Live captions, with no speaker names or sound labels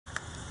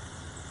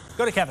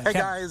Go to Kevin. Hey,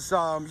 Kevin. guys.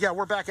 Yeah,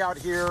 we're back out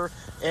here,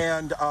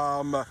 and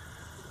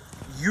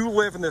you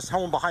live in this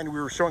home behind me.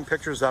 We were showing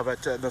pictures of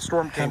it. The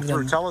storm came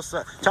through. Tell us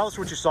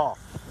what you saw.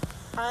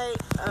 I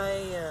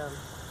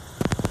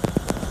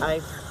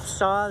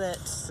saw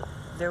that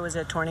there was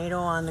a tornado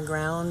on the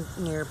ground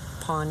near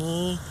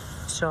Pawnee,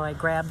 so I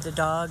grabbed the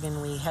dog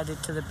and we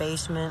headed to the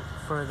basement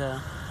for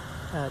the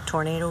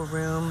tornado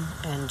room,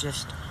 and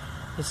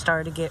it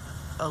started to get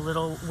a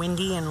little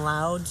windy and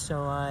loud,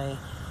 so I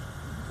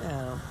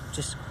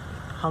just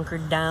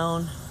hunkered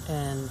down,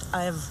 and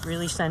I have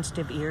really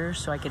sensitive ears,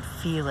 so I could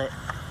feel it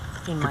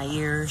in my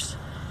ears,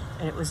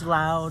 and it was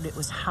loud, it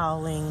was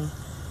howling,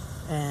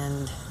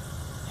 and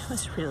it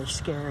was really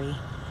scary.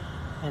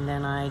 And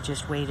then I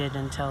just waited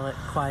until it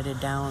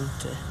quieted down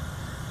to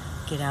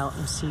get out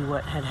and see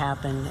what had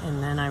happened,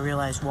 and then I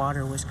realized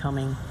water was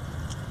coming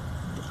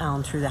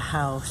down through the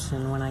house,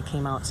 and when I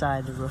came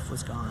outside, the roof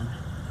was gone.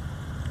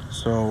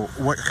 So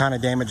what kind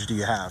of damage do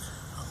you have?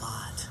 A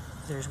lot.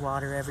 There's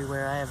water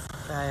everywhere.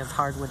 I have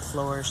hardwood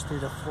floors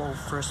through the whole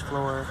first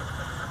floor,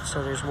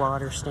 so there's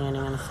water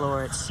standing on the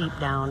floor. It seeped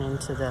down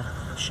into the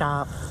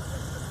shop.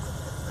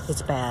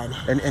 It's bad.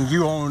 And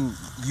you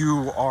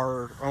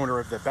are owner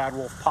of the Bad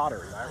Wolf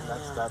Pottery,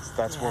 right?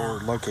 That's where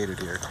we're located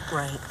here.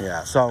 Right.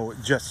 Yeah. So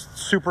just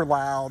super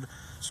loud.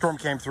 Storm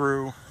came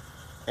through,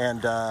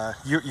 and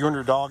you and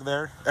your dog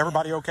there.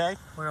 Everybody okay?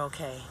 We're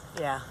okay.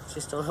 Yeah.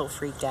 Just a little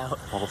freaked out.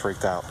 A little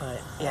freaked out.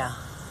 But yeah.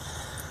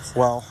 So.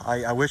 Well,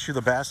 I wish you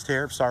the best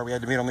here. Sorry we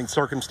had to meet under these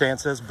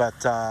circumstances,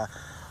 but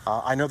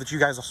I know that you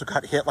guys also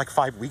got hit like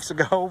 5 weeks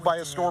ago by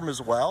a storm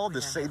as well.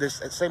 This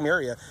same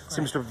area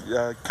seems to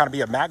kind of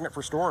be a magnet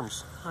for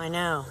storms. I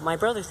know. My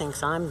brother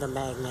thinks I'm the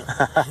magnet,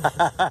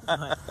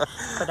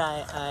 but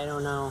I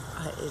don't know.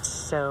 It's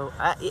so.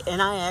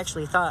 And I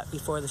actually thought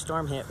before the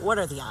storm hit, what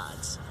are the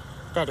odds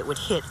that it would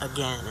hit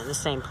again in the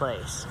same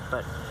place?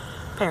 But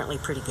apparently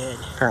pretty good.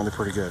 Apparently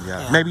pretty good,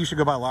 yeah. Maybe you should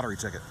go buy a lottery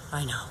ticket.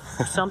 I know.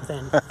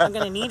 Something. I'm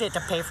going to need it to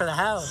pay for the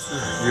house.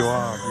 You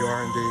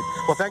are indeed.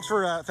 Well,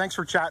 thanks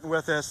for chatting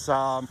with us.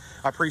 I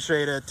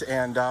appreciate it.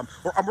 And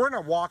we're going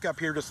to walk up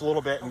here just a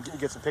little bit and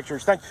get some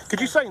pictures.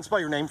 Could you say and spell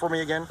your name for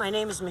me again? My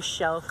name is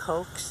Michelle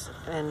Coakes,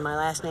 and my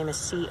last name is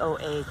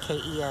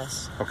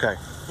Coakes. Okay,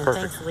 and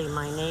perfect. Thankfully,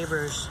 my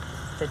neighbors,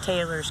 the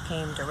Taylors,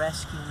 came to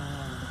rescue me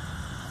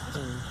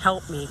and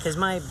help me, because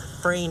my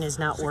brain is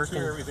not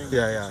working.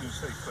 Yeah.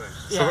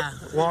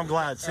 Well, I'm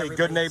glad. See,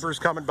 good neighbors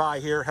coming by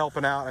here,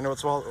 helping out. I know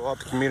it's what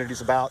the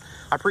community's about.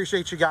 I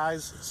appreciate you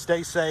guys.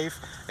 Stay safe,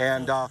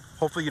 and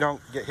hopefully you don't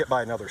get hit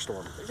by another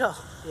storm.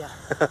 Oh, yeah.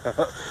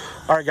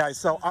 All right, guys.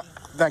 So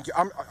thank you.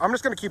 I'm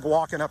just going to keep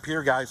walking up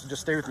here, guys, and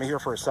just stay with me here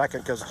for a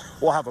second, because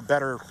we'll have a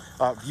better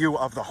view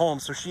of the home.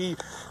 So she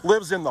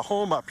lives in the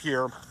home up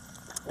here.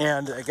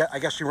 And I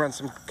guess she runs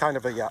some kind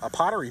of a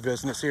pottery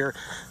business here,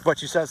 but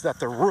she says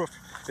that the roof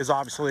is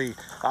obviously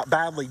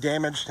badly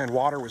damaged and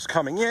water was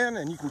coming in,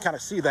 and you can kind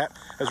of see that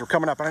as we're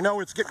coming up. And I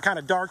know it's getting kind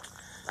of dark,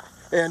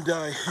 and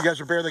you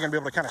guys are barely going to be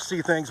able to kind of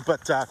see things,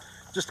 but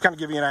just to kind of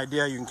give you an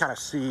idea, you can kind of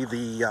see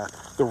the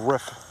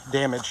roof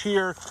damage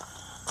here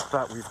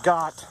that we've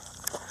got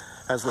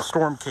as the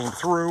storm came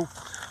through.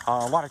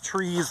 A lot of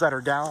trees that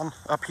are down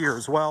up here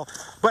as well.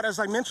 But as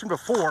I mentioned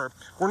before,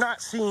 we're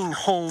not seeing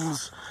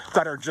homes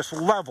that are just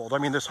leveled. I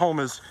mean, this home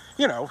is,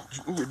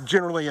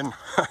 generally in,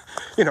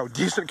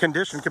 decent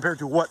condition compared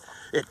to what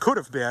it could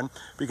have been.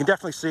 But you can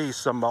definitely see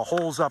some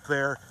holes up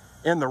there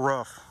in the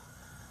roof.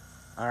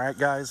 All right,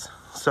 guys.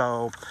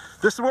 So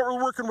this is what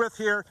we're working with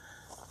here.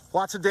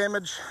 Lots of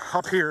damage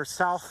up here,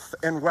 south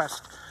and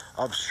west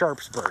of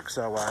Sharpsburg.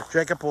 So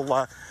Jacob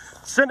will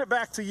send it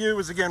back to you.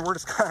 As again, we're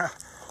just kind of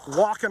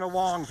walking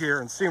along here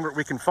and seeing what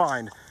we can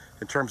find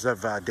in terms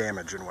of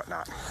damage and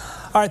whatnot.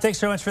 All right, thanks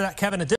so much for that, Kevin.